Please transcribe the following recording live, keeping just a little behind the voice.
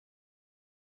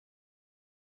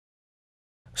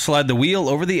Slide the wheel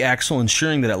over the axle,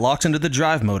 ensuring that it locks into the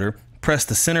drive motor. Press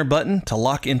the center button to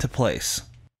lock into place.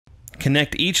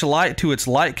 Connect each light to its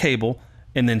light cable,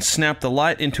 and then snap the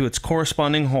light into its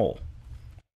corresponding hole.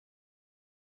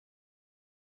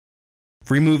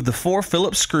 Remove the 4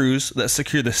 Phillips screws that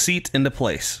secure the seat into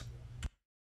place.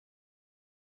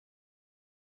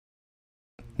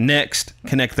 Next,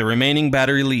 connect the remaining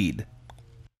battery lead.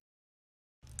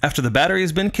 After the battery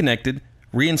has been connected,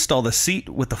 reinstall the seat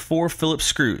with the 4 Phillips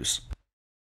screws.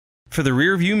 For the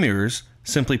rear view mirrors,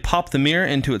 simply pop the mirror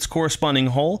into its corresponding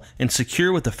hole and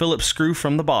secure with the Phillips screw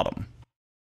from the bottom.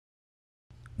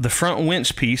 The front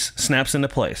winch piece snaps into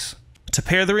place. To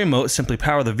pair the remote, simply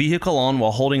power the vehicle on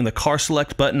while holding the car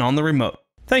select button on the remote.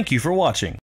 Thank you for watching.